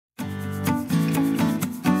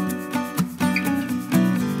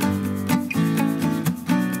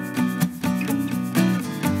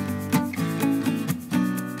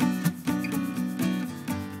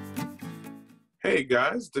Hey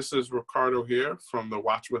guys, this is Ricardo here from the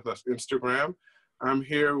Watch With Us Instagram. I'm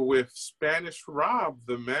here with Spanish Rob,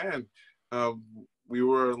 the man. We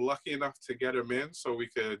were lucky enough to get him in so we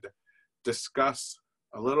could discuss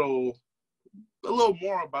a little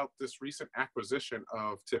more about this recent acquisition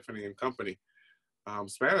of Tiffany & Company.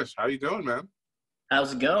 Spanish, how you doing, man?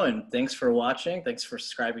 How's it going? Thanks for watching. Thanks for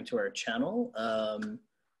subscribing to our channel.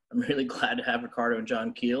 I'm really glad to have Ricardo and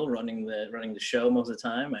John Keel running the show most of the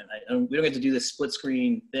time. We don't get to do this split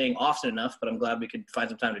screen thing often enough, but I'm glad we could find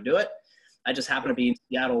some time to do it. I just happen to be in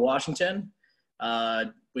Seattle, Washington,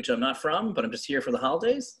 which I'm not from, but I'm just here for the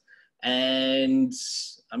holidays. And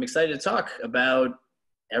I'm excited to talk about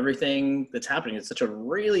everything that's happening. It's a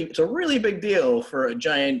really big deal for a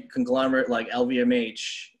giant conglomerate like LVMH,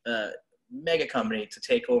 mega company, to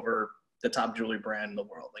take over the top jewelry brand in the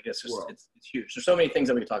world. Like it's huge. There's so many things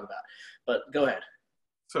that we can talk about, but go ahead.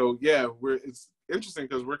 So yeah, it's interesting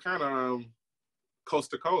because we're kind of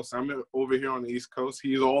coast to coast. I'm over here on the East Coast.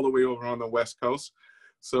 He's all the way over on the West Coast.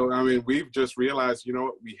 So, I mean, we've just realized, you know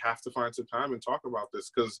what, we have to find some time and talk about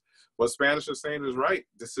this because what Spanish is saying is right.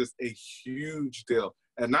 This is a huge deal,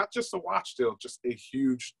 and not just a watch deal, just a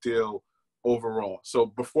huge deal overall. So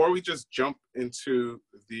before we just jump into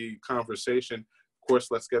the conversation, of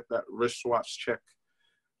course, let's get that wristwatch check.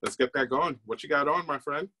 Let's get that going. What you got on, my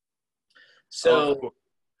friend? So,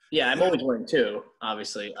 yeah, I'm always wearing two,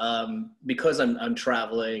 obviously. Because I'm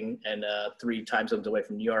traveling and 3 time zones away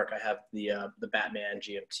from New York, I have the Batman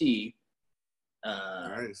GMT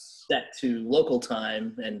nice. set to local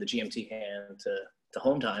time and the GMT hand to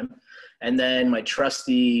home time. And then my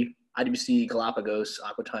trusty IWC Galapagos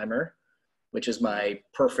Aqua Timer, which is my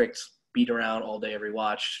perfect beat around all day every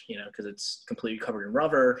watch, you know, because it's completely covered in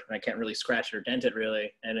rubber and I can't really scratch it or dent it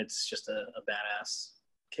really. And it's just a badass,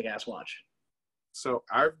 kick-ass watch. So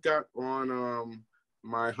I've got on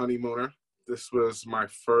my honeymooner. This was my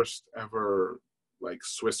first ever like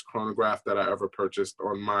Swiss chronograph that I ever purchased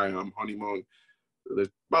on my honeymoon.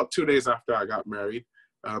 About 2 days after I got married.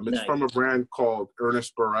 It's nice. From a brand called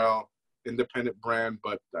Ernest Burrell, independent brand,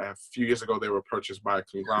 but a few years ago they were purchased by a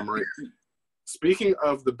conglomerate. Speaking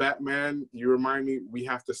of the Batman, you remind me we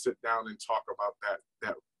have to sit down and talk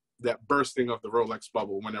about that bursting of the Rolex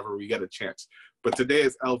bubble whenever we get a chance. But today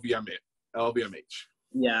is LVMH.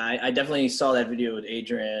 Yeah, I definitely saw that video with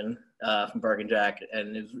Adrian from Bargain Jack,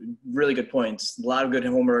 and it was really good points. A lot of good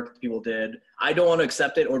homework people did. I don't want to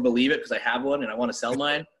accept it or believe it because I have one and I want to sell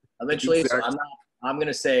mine eventually. Exactly. So I'm going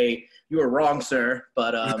to say you were wrong, sir.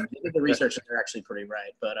 But the research is actually pretty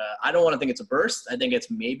right. But I don't want to think it's a burst. I think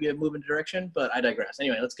it's maybe a move in direction, but I digress.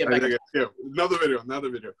 Anyway, let's get back. Yeah, another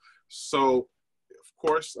video. So, of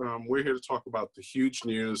course, we're here to talk about the huge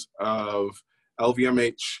news of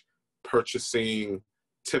LVMH purchasing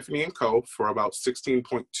Tiffany Co. for about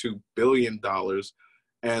 $16.2 billion.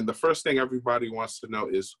 And the first thing everybody wants to know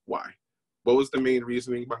is why? What was the main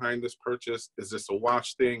reasoning behind this purchase? Is this a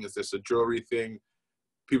watch thing? Is this a jewelry thing?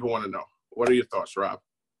 People want to know. What are your thoughts, Rob?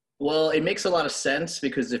 Well, it makes a lot of sense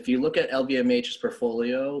because if you look at LVMH's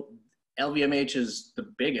portfolio, LVMH is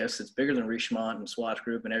the biggest. It's bigger than Richemont and Swatch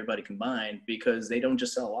Group and everybody combined because they don't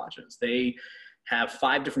just sell watches. They have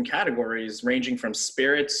 5 different categories ranging from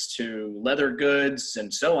spirits to leather goods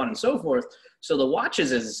and so on and so forth. So the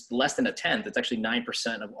watches is less than a tenth. It's actually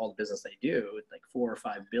 9% of all the business they do. It's like 4 or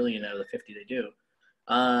 5 billion out of the 50 they do.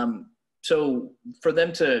 So for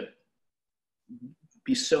them to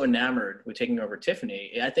be so enamored with taking over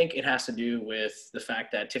Tiffany, I think it has to do with the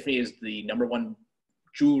fact that Tiffany is the #1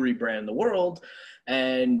 jewelry brand in the world,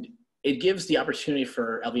 and it gives the opportunity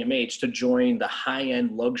for LVMH to join the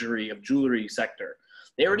high-end luxury of jewelry sector.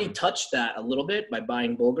 They already touched that a little bit by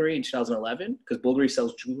buying Bulgari in 2011 because Bulgari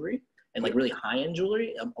sells jewelry and like really high-end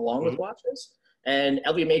jewelry along with watches. And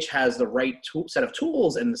LVMH has the right set of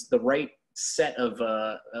tools and the right set of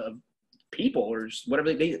people or just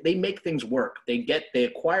whatever. They make things work. They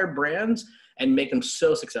acquire brands and make them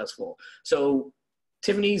so successful. So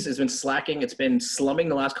Tiffany's has been slacking. It's been slumming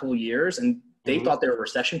the last couple of years, and they thought they were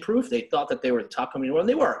recession-proof. They thought that they were the top company in the world, and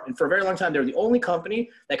they were. And for a very long time, they were the only company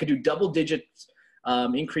that could do double-digit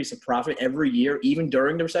increase in profit every year, even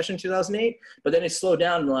during the recession in 2008. But then it slowed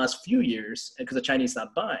down in the last few years because the Chinese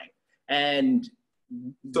stopped buying. And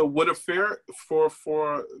so, would a fair for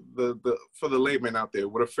the layman out there,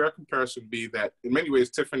 would a fair comparison be that in many ways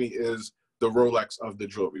Tiffany is the Rolex of the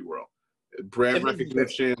jewelry world? Brand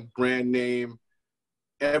recognition, brand name,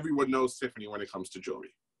 everyone knows Tiffany when it comes to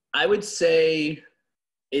jewelry. I would say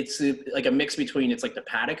it's like a mix between, it's like the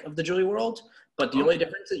Patek of the jewelry world, but the only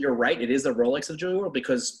difference is you're right, it is the Rolex of the jewelry world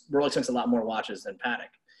because Rolex makes a lot more watches than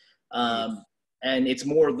Patek. And it's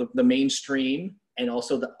more the mainstream, and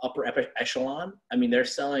also the upper echelon. I mean, they're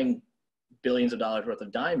selling billions of dollars worth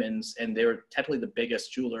of diamonds, and they're technically the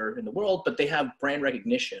biggest jeweler in the world, but they have brand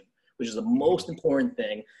recognition, which is the most important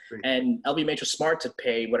thing. And LVMH was smart to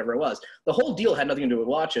pay whatever it was. The whole deal had nothing to do with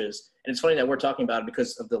watches. And it's funny that we're talking about it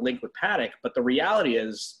because of the link with Patek, but the reality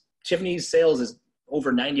is Tiffany's sales is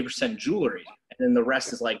over 90% jewelry. And then the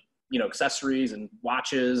rest is like, you know, accessories and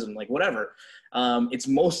watches and like whatever. It's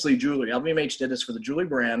mostly jewelry. LVMH did this for the jewelry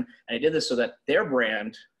brand, and they did this so that their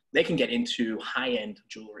brand, they can get into high-end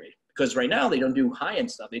jewelry. Because right now they don't do high-end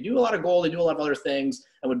stuff. They do a lot of gold, they do a lot of other things.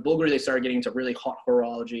 And with Bulgari, they started getting into really hot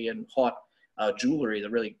horology and hot jewelry, the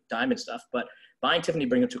really diamond stuff. But buying Tiffany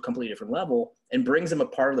brings it to a completely different level and brings them a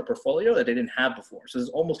part of the portfolio that they didn't have before. So it's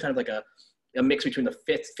almost kind of like a mix between the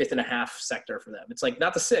fifth and a half sector for them. It's like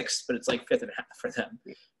not the sixth, but it's like fifth and a half for them,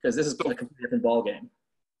 because this is a completely different ball game.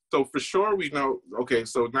 So for sure we know, okay,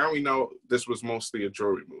 so now we know this was mostly a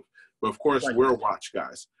jewelry move. But of course, we're watch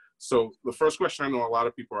guys. So the first question I know a lot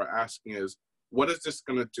of people are asking is, what is this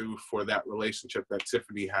going to do for that relationship that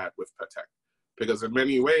Tiffany had with Patek? Because in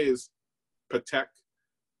many ways, Patek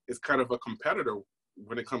is kind of a competitor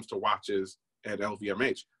when it comes to watches and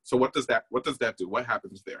LVMH. So what does that do? What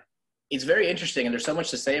happens there? It's very interesting, and there's so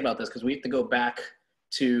much to say about this because we have to go back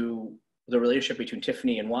to the relationship between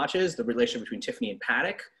Tiffany and watches, the relationship between Tiffany and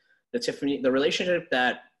Patek, the relationship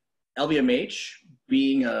that LVMH,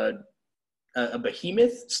 being a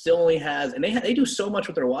behemoth, still only has, and they do so much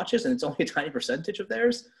with their watches, and it's only a tiny percentage of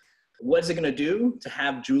theirs. What is it going to do to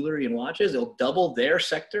have jewelry and watches? It'll double their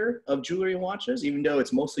sector of jewelry and watches, even though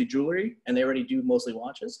it's mostly jewelry, and they already do mostly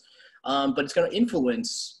watches. But it's going to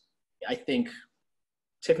influence, I think,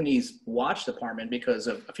 Tiffany's watch department because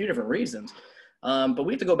of a few different reasons. But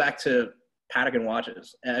we have to go back to Patek and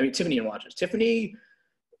watches. I mean, Tiffany and watches. Tiffany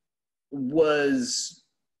was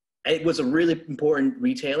a really important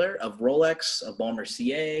retailer of Rolex, of Baume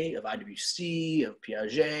Mercier, of IWC, of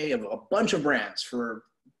Piaget, of a bunch of brands for,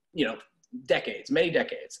 you know, decades, many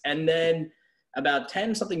decades. And then about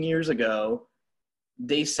 10 something years ago,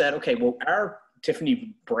 they said, okay, well, our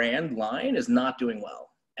Tiffany brand line is not doing well.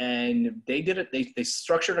 And they did it. They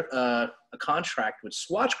structured a contract with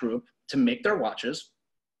Swatch Group to make their watches,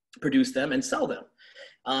 produce them, and sell them.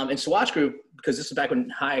 And Swatch Group, because this is back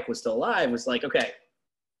when Hayek was still alive, was like, okay,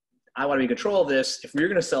 I want to be in control of this. If we're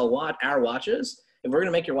going to sell our watches, if we're going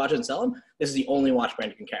to make your watches and sell them, this is the only watch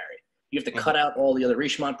brand you can carry. You have to cut out all the other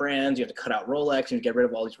Richemont brands. You have to cut out Rolex. And get rid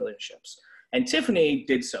of all these relationships. And Tiffany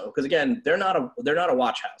did so because, again, they're not a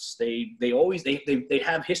watch house. They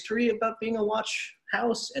have history about being a watch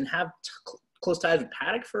house and have close ties with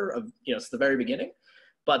Patek since the very beginning.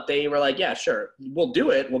 But they were like, yeah, sure, we'll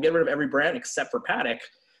do it. We'll get rid of every brand except for Patek.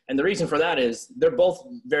 And the reason for that is they're both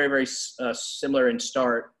very, very similar in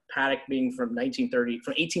start. Patek being from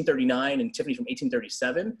 1839, and Tiffany from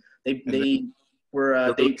 1837. They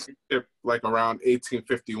were like around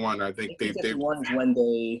 1851. I think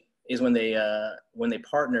 1851 is when they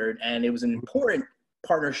partnered, and it was an important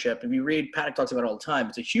partnership. If you read, Patek talks about it all the time.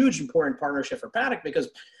 It's a huge important partnership for Patek because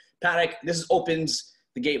Patek opens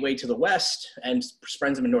the gateway to the West and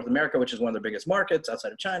spreads them in North America, which is one of their biggest markets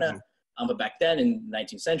outside of China. But back then in the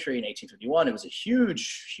 19th century, in 1851, it was a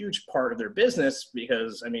huge, huge part of their business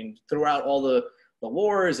because, I mean, throughout all the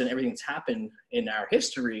wars and everything that's happened in our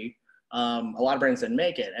history, a lot of brands didn't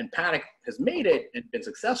make it. And Patek has made it and been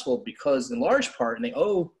successful because in large part, and they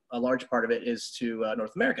owe a large part of it is to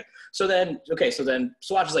North America. So then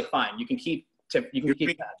Swatch is like, fine, you can keep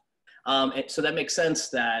Patek. And so that makes sense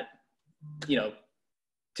that, you know,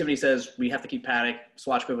 Tiffany says we have to keep Patek.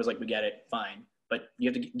 Swatch Group was like, we get it, fine. But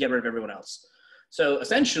you have to get rid of everyone else. So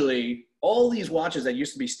essentially, all these watches that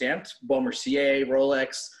used to be stamped, Baume Mercier,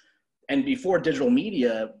 Rolex, and before digital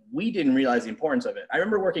media, we didn't realize the importance of it. I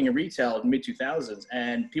remember working in retail in the mid-2000s,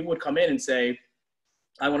 and people would come in and say,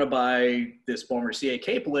 I want to buy this Baume Mercier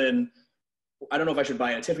Capelin. I don't know if I should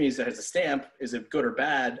buy a Tiffany's that has a stamp. Is it good or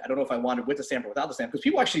bad? I don't know if I want it with the stamp or without the stamp. Because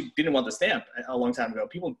people actually didn't want the stamp a long time ago.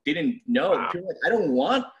 People didn't know. Wow. People were like, I don't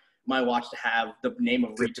want my watch to have the name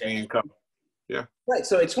of retail. Yeah. Right.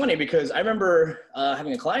 So it's funny because I remember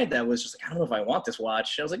having a client that was just like, I don't know if I want this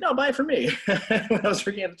watch. I was like, no, buy it for me when I was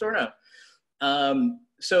working at the Torno.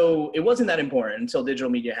 So it wasn't that important until digital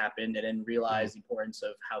media happened and then realized the importance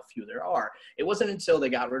of how few there are. It wasn't until they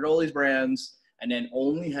got rid of all these brands and then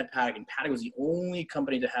only had Patek, and Patek was the only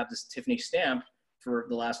company to have this Tiffany stamp for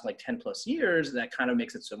the last like 10 plus years that kind of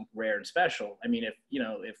makes it so rare and special. I mean,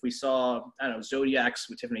 if we saw, I don't know, Zodiacs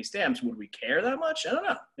with Tiffany stamps, would we care that much? I don't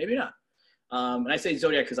know. Maybe not. And I say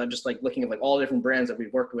Zodiac because I'm just like looking at like all the different brands that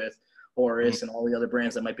we've worked with, Horus and all the other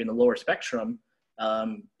brands that might be in the lower spectrum.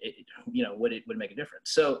 would it make a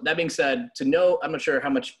difference? So that being said, to know, I'm not sure how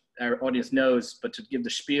much our audience knows, but to give the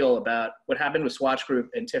spiel about what happened with Swatch Group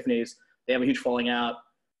and Tiffany's, they have a huge falling out.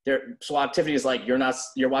 Tiffany is like, your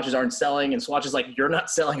watches aren't selling, and Swatch is like, you're not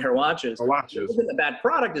selling our watches. The watches. It isn't a bad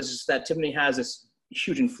product. It's just that Tiffany has this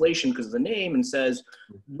huge inflation because of the name, and says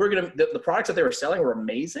the products that they were selling were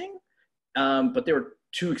amazing, but they were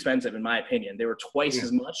too expensive in my opinion. They were twice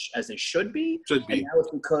as much as they should be. And now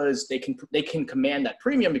it's because they can command that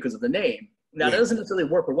premium because of the name. Now that doesn't necessarily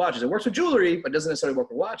work with watches. It works with jewelry, but doesn't necessarily work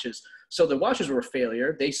with watches. So the watches were a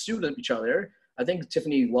failure. They sued each other. I think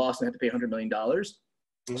Tiffany lost and had to pay $100 million.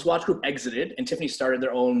 Swatch Group exited, and Tiffany started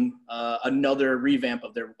their own another revamp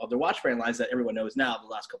of their watch brand lines that everyone knows now the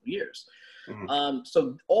last couple of years.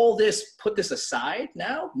 So all this, put this aside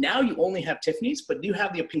now you only have Tiffany's, but you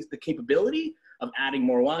have the capability of adding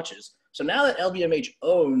more watches. So now that LVMH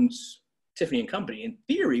owns Tiffany & Company, in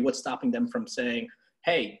theory, what's stopping them from saying,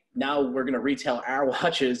 hey, now we're going to retail our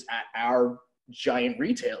watches at our giant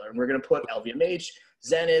retailer, and we're going to put LVMH,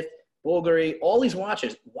 Zenith, Bulgari, all these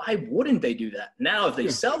watches. Why wouldn't they do that? Now, if they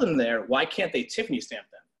sell them there, why can't they Tiffany stamp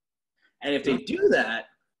them? And if they do that,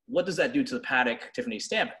 what does that do to the Patek Tiffany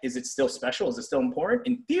stamp? Is it still special? Is it still important?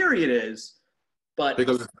 In theory, it is, but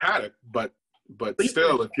because it's Patek. But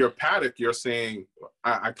still, if you're Patek, you're saying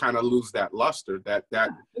I kind of lose that luster. The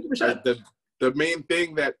main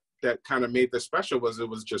thing that kind of made this special was it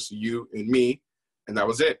was just you and me, and that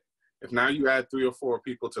was it. If now you add 3 or 4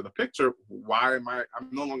 people to the picture, I'm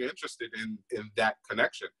no longer interested in that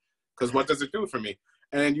connection, because what does it do for me?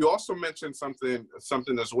 And you also mentioned something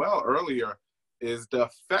as well earlier, is the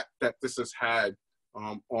effect that this has had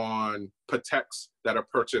on Pateks that are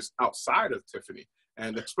purchased outside of Tiffany.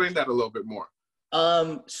 And explain that a little bit more.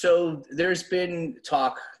 So there's been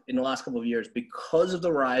talk in the last couple of years, because of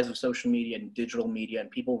the rise of social media and digital media and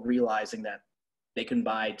people realizing that they can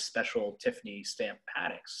buy special Tiffany stamp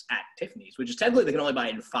Pateks at Tiffany's, which is technically they can only buy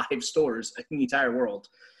it in 5 stores in the entire world.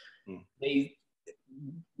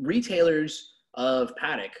 Retailers of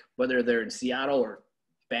Patek, whether they're in Seattle or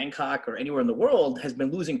Bangkok or anywhere in the world, has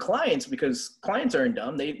been losing clients because clients aren't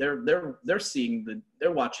dumb. They're seeing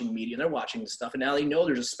they're watching media, they're watching the stuff, and now they know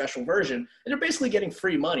there's a special version, and they're basically getting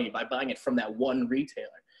free money by buying it from that one retailer.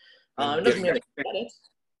 It doesn't mean they get it,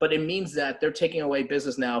 but it means that they're taking away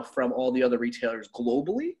business now from all the other retailers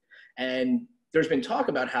globally. And there's been talk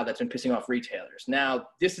about how that's been pissing off retailers. Now,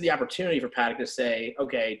 this is the opportunity for Patek to say,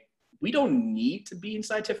 okay, we don't need to be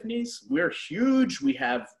inside Tiffany's. We're huge.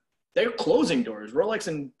 They're closing doors. Rolex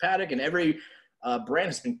and Patek and every brand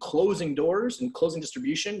has been closing doors and closing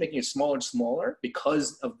distribution, making it smaller and smaller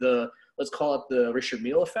because of let's call it the Richard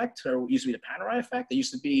Mille effect, or it used to be the Panerai effect. They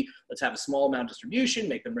used to be, let's have a small amount of distribution,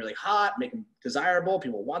 make them really hot, make them desirable.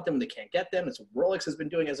 People want them, they can't get them. That's what Rolex has been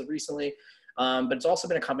doing as of recently. But it's also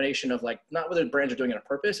been a combination of, like, not whether brands are doing it on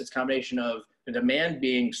purpose, it's a combination of the demand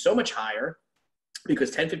being so much higher,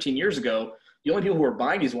 because 10, 15 years ago, the only people who were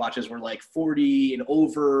buying these watches were like 40 and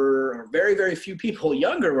over, or very, very few people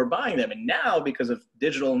younger were buying them. And now, because of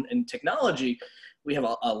digital and technology, we have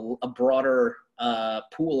a broader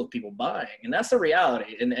pool of people buying. And that's the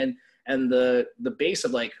reality. And the base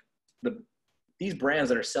of, like, these brands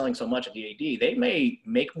that are selling so much at the AD, they may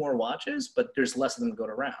make more watches, but there's less of them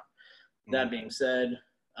going around. That being said,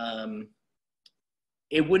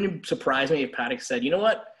 it wouldn't surprise me if Patek said, you know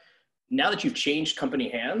what? Now that you've changed company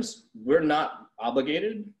hands, we're not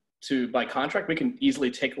obligated to, by contract, we can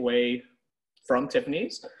easily take away from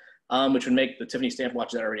Tiffany's, which would make the Tiffany stamp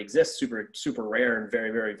watches that already exist super, super rare and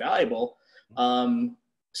very, very valuable. Some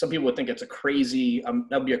people would think it's a crazy,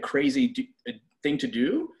 that would be a crazy thing to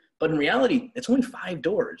do, but in reality, it's only 5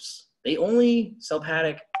 doors. They only sell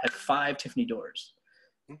Patek at 5 Tiffany doors.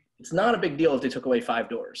 It's not a big deal if they took away 5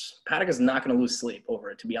 doors. Patek is not going to lose sleep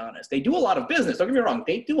over it, to be honest. They do a lot of business. Don't get me wrong.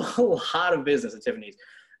 They do a lot of business at Tiffany's.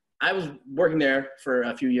 I was working there for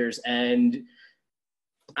a few years, and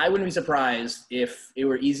I wouldn't be surprised if it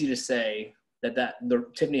were easy to say that the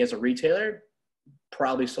Tiffany as a retailer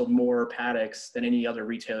probably sold more Pateks than any other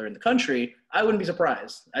retailer in the country. I wouldn't be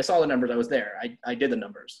surprised. I saw the numbers. I was there. I did the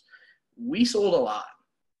numbers. We sold a lot,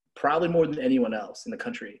 probably more than anyone else in the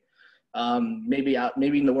country. Maybe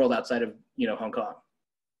in the world outside of, Hong Kong.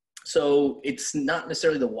 So it's not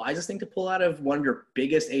necessarily the wisest thing to pull out of one of your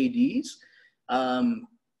biggest ADs.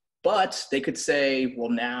 But they could say, well,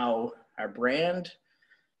 now our brand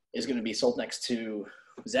is going to be sold next to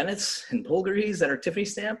Zeniths and Bulgaris that are Tiffany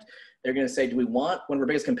stamped. They're going to say, do we want one of our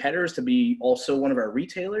biggest competitors to be also one of our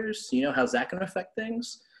retailers? How's that going to affect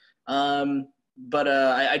things? But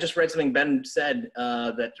I just read something Ben said,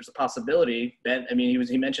 that there's a possibility. Ben,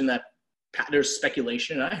 he mentioned that there's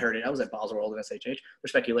speculation. I heard it. I was at Baselworld and SHH. There's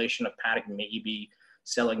speculation of Patek maybe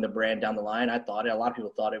selling the brand down the line. I thought it. A lot of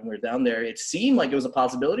people thought it when we were down there. It seemed like it was a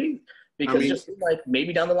possibility because it just seemed like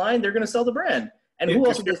maybe down the line they're going to sell the brand. And who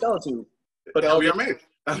else would they sell it to? But LVMH.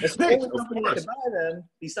 That's the only company that could buy them.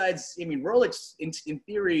 Besides, I mean, Rolex in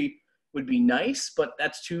theory would be nice, but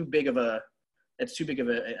that's too big of a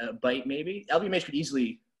bite. Maybe LVMH could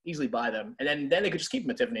easily buy them, and then they could just keep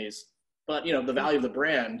them at Tiffany's. But the value of the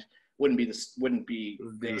brand wouldn't be there.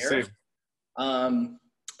 The same.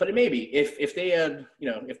 But it may be if they had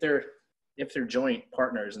if they're joint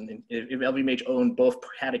partners and if LVMH owned both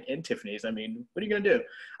Patek and Tiffany's. I mean, what are you going to do?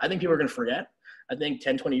 I think people are going to forget. I think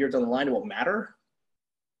 10, 20 years down the line, it won't matter.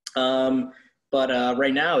 But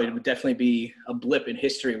right now, it would definitely be a blip in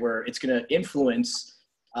history where it's going to influence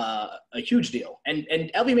a huge deal. And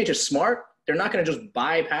LVMH is smart. They're not going to just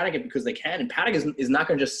buy Patek because they can. And Patek is not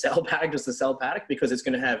going to just sell Patek just to sell Patek because it's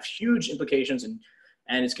going to have huge implications and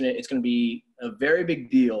it's going to be a very big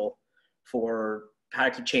deal for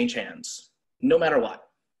Patek to change hands, no matter what.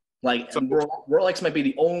 Like Rolex might be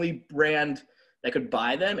the only brand that could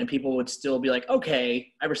buy them, and people would still be like,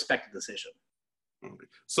 "Okay, I respect the decision."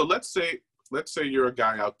 So let's say you're a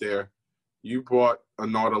guy out there, you bought a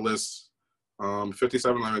Nautilus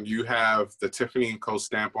 5711, you have the Tiffany Co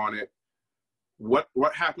stamp on it.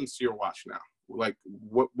 What happens to your watch now? Like,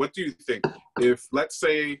 what do you think? If, let's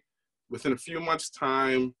say, within a few months'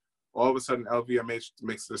 time, all of a sudden LVMH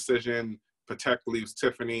makes a decision, Patek leaves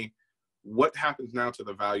Tiffany, what happens now to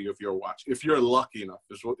the value of your watch? If you're lucky enough,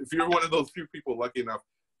 if you're one of those few people lucky enough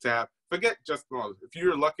to have, forget just Nautilus, if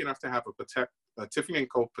you're lucky enough to have a Tiffany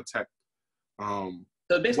Co Patek.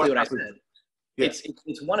 So basically what I said, yeah.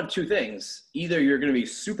 It's one of two things. Either you're going to be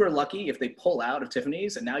super lucky if they pull out of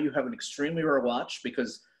Tiffany's and now you have an extremely rare watch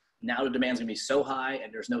because now the demand's going to be so high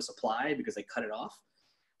and there's no supply because they cut it off.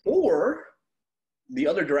 Or the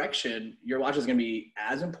other direction, your watch is going to be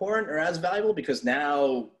as important or as valuable because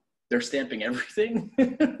now they're stamping everything.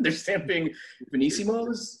 They're stamping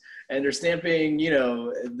Benissimos and they're stamping,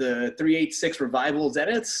 the 386 Revival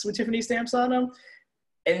Zeniths with Tiffany stamps on them.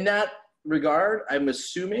 In that regard, I'm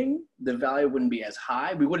assuming the value wouldn't be as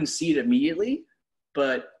high. We wouldn't see it immediately,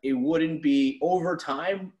 but it wouldn't be over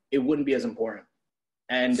time. It wouldn't be as important,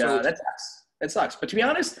 and that sucks. That sucks. But to be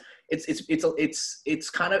honest, it's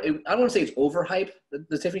kind of, I don't want to say it's overhyped.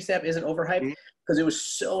 The Tiffany stamp isn't overhyped because it was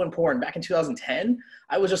so important back in 2010.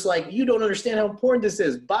 I was just like, you don't understand how important this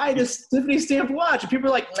is. Buy this Tiffany stamp watch. And people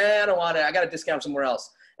are like, nah, I don't want it. I got a discount somewhere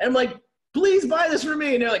else. And I'm like, please buy this for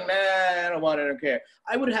me. And they're like, nah, I don't want it. I don't care.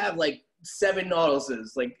 I would have like 7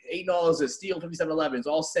 Nautiluses, like 8 Nautiluses, steel 5711s,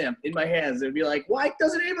 all stamped in my hands. They'd be like, why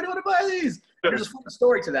doesn't anybody want to buy these? There's a funny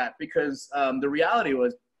story to that because the reality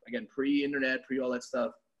was, again, pre-internet, pre all that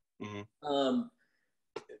stuff.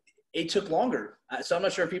 It took longer. So I'm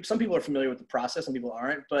not sure if some people are familiar with the process, some people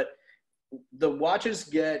aren't, but the watches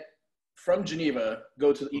from Geneva,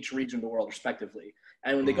 go to each region of the world respectively.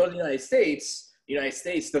 And when they go to the United States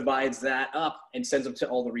divides that up and sends them to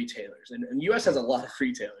all the retailers. And the US has a lot of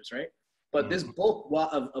retailers, right? But this bulk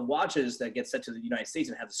of watches that get sent to the United States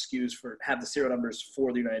and have the SKUs have the serial numbers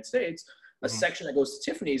for the United States, a section that goes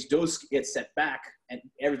to Tiffany's, those get set back and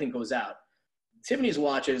everything goes out. Tiffany's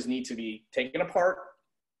watches need to be taken apart,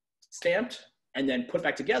 stamped, and then put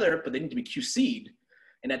back together, but they need to be QC'd,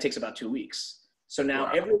 and that takes about 2 weeks. So now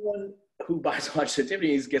everyone who buys watches at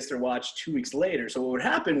Tiffany's gets their watch 2 weeks later. So what would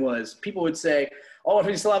happen was people would say, oh,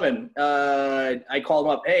 5711, I call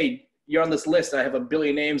them up, hey, you're on this list. I have 1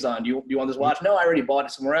 billion names on. Do you want this watch? No, I already bought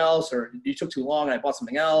it somewhere else, or you took too long and I bought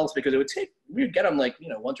something else, because we would get them like,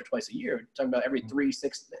 once or twice a year. We're talking about every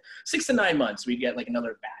 6 to 9 months, we'd get like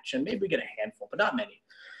another batch, and maybe we get a handful, but not many.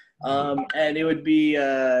 And it would be,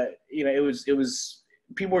 it was,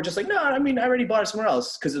 people were just like, no, I mean, I already bought it somewhere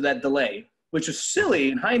else because of that delay, which was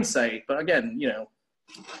silly in hindsight. But again,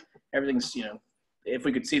 everything's, if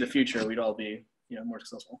we could see the future, we'd all be, more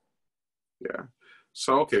successful. Yeah.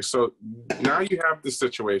 So, okay. So now you have this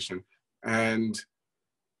situation, and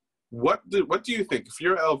what do you think, if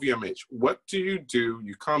you're LVMH, what do?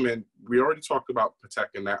 You come in, we already talked about Patek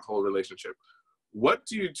and that whole relationship. What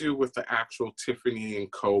do you do with the actual Tiffany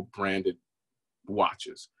 & Co. branded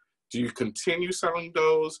watches? Do you continue selling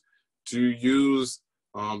those? Do you use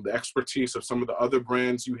the expertise of some of the other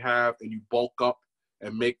brands you have and you bulk up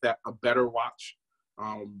and make that a better watch?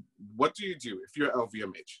 What do you do if you're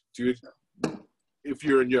LVMH? If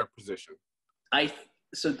you're in your position?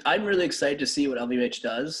 So I'm really excited to see what LVMH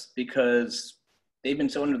does, because they've been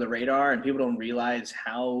so under the radar and people don't realize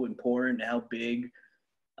how important and how big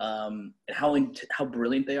and how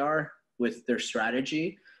brilliant they are with their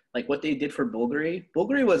strategy. like what they did for Bulgari.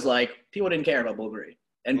 Bulgari was like, people didn't care about Bulgari.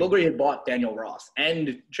 And Bulgari had bought Daniel Roth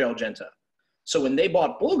and Gerald Genta. So when they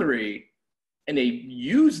bought Bulgari and they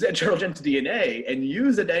used that Gerald Genta DNA and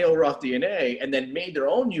used the Daniel Roth DNA and then made their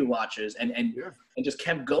own new watches and just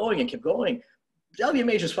kept going and kept going,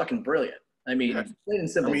 LVMH is fucking brilliant. I mean, plain and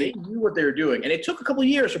simple. They knew what they were doing. And it took a couple of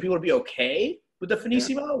years for people to be okay with the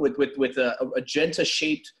Finissimo, with a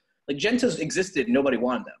Genta-shaped, like Gentas existed, nobody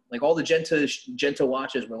wanted them. Like all the Genta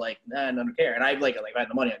watches were like, nah, I don't care. And I like if I had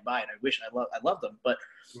the money, I'd buy it. I love them. But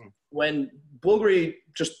when Bulgari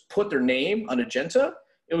just put their name on a Genta,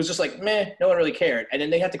 it was just like, meh, no one really cared. And then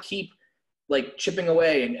they had to keep like chipping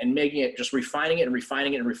away and making it, just refining it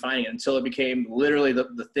until it became literally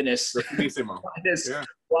the thinnest, the Finissimo.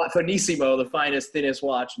 Finissimo, the finest, thinnest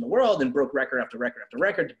watch in the world, and broke record after record after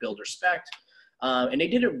record to build respect. And they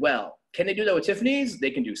did it well. Can they do that with Tiffany's?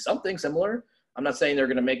 They can do something similar. I'm not saying they're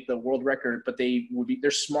going to make the world record, but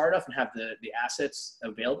they're smart enough and have the assets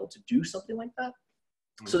available to do something like that.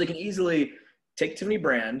 So they can easily take Tiffany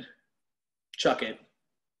brand, chuck it,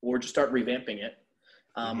 or just start revamping it,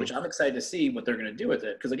 which I'm excited to see what they're going to do with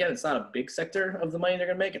it. Because again, it's not a big sector of the money they're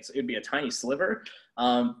going to make. It'd be a tiny sliver,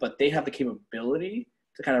 but they have the capability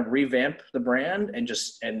to kind of revamp the brand and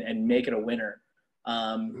just and make it a winner.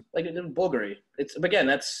 Like it did with Bulgari.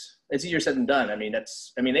 It's easier said than done. I mean,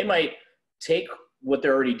 they might take what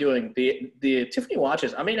they're already doing. The Tiffany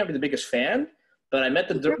watches, I may not be the biggest fan, but I met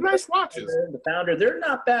they're nice watches. The founder. They're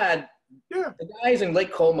not bad. Yeah. The guy's in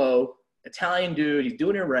Lake Como, Italian dude. He's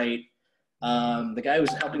doing it right. The guy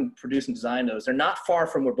who's helping produce and design those, they're not far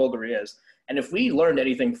from where Bulgari is. And if we learned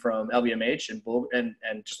anything from LVMH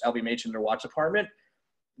and just LVMH in their watch department,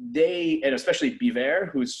 and especially Biver,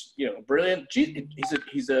 who's brilliant.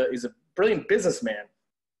 He's a brilliant businessman,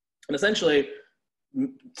 and essentially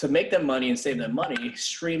to make them money and save them money,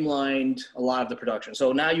 streamlined a lot of the production.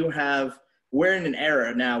 So now we're in an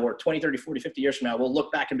era now where 20, 30, 40, 50 years from now, we'll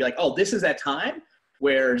look back and be like, oh, this is that time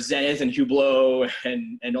where Zenith and Hublot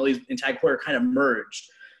and all these and Tag Heuer kind of merged.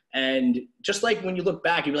 And just like when you look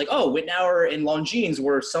back, you'd be like, oh, Wittnauer and Longines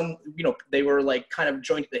were they were like kind of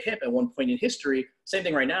joined at the hip at one point in history. Same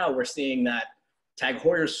thing right now. We're seeing that Tag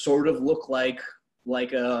Heuer sort of look like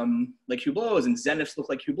Hublots, and Zeniths look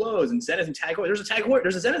like Hublots, and Zenith and Tag Heuer.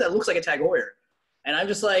 There's a Zenith that looks like a Tag Heuer. And I'm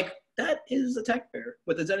just like, that is a Tag Heuer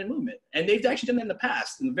with the Zenith movement. And they've actually done that in the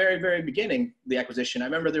past. In the very, very beginning, the acquisition, I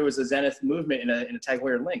remember there was a Zenith movement in a Tag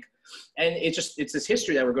Heuer link. And it's this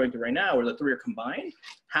history that we're going through right now where the three are combined.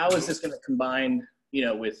 How is this going to combine,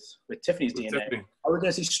 with Tiffany's DNA? Tiffany. Are we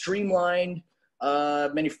going to see streamlined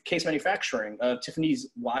case manufacturing of Tiffany's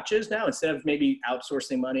watches now, instead of maybe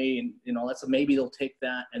outsourcing money and all that stuff? Maybe they'll take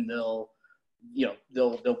that and they'll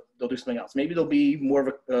do something else. Maybe there'll be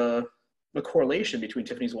more of a correlation between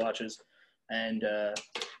Tiffany's watches and the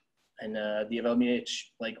LVMH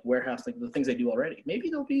like warehouse, like the things they do already. Maybe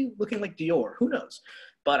they'll be looking like Dior. Who knows?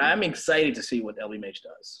 But I'm excited to see what LVMH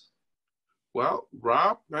does. Well,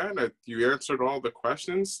 Rob, man, you answered all the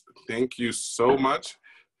questions. Thank you so much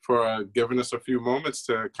for giving us a few moments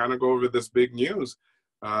to kind of go over this big news.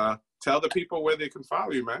 Tell the people where they can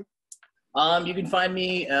follow you, man. You can find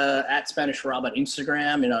me at Spanish Rob on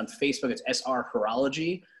Instagram, and on Facebook it's SR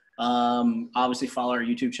Horology. Obviously follow our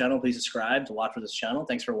YouTube channel. Please subscribe to watch for this channel.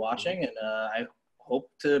 Thanks for watching, and I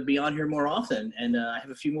hope to be on here more often. And I have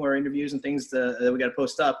a few more interviews and things that we got to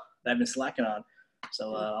post up that I've been slacking on.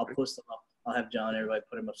 So I'll post them up. I'll have John, everybody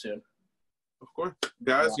put them up soon. Of course.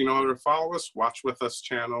 Guys, you know how to follow us. Watch With Us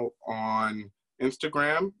channel on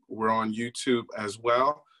Instagram. We're on YouTube as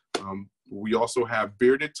well. We also have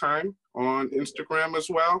Bearded Time on Instagram as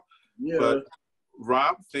well. Yeah. But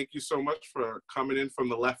Rob, thank you so much for coming in from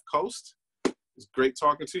the left coast. It's great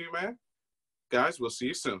talking to you, man. Guys, we'll see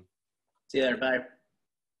you soon. See you there. Bye.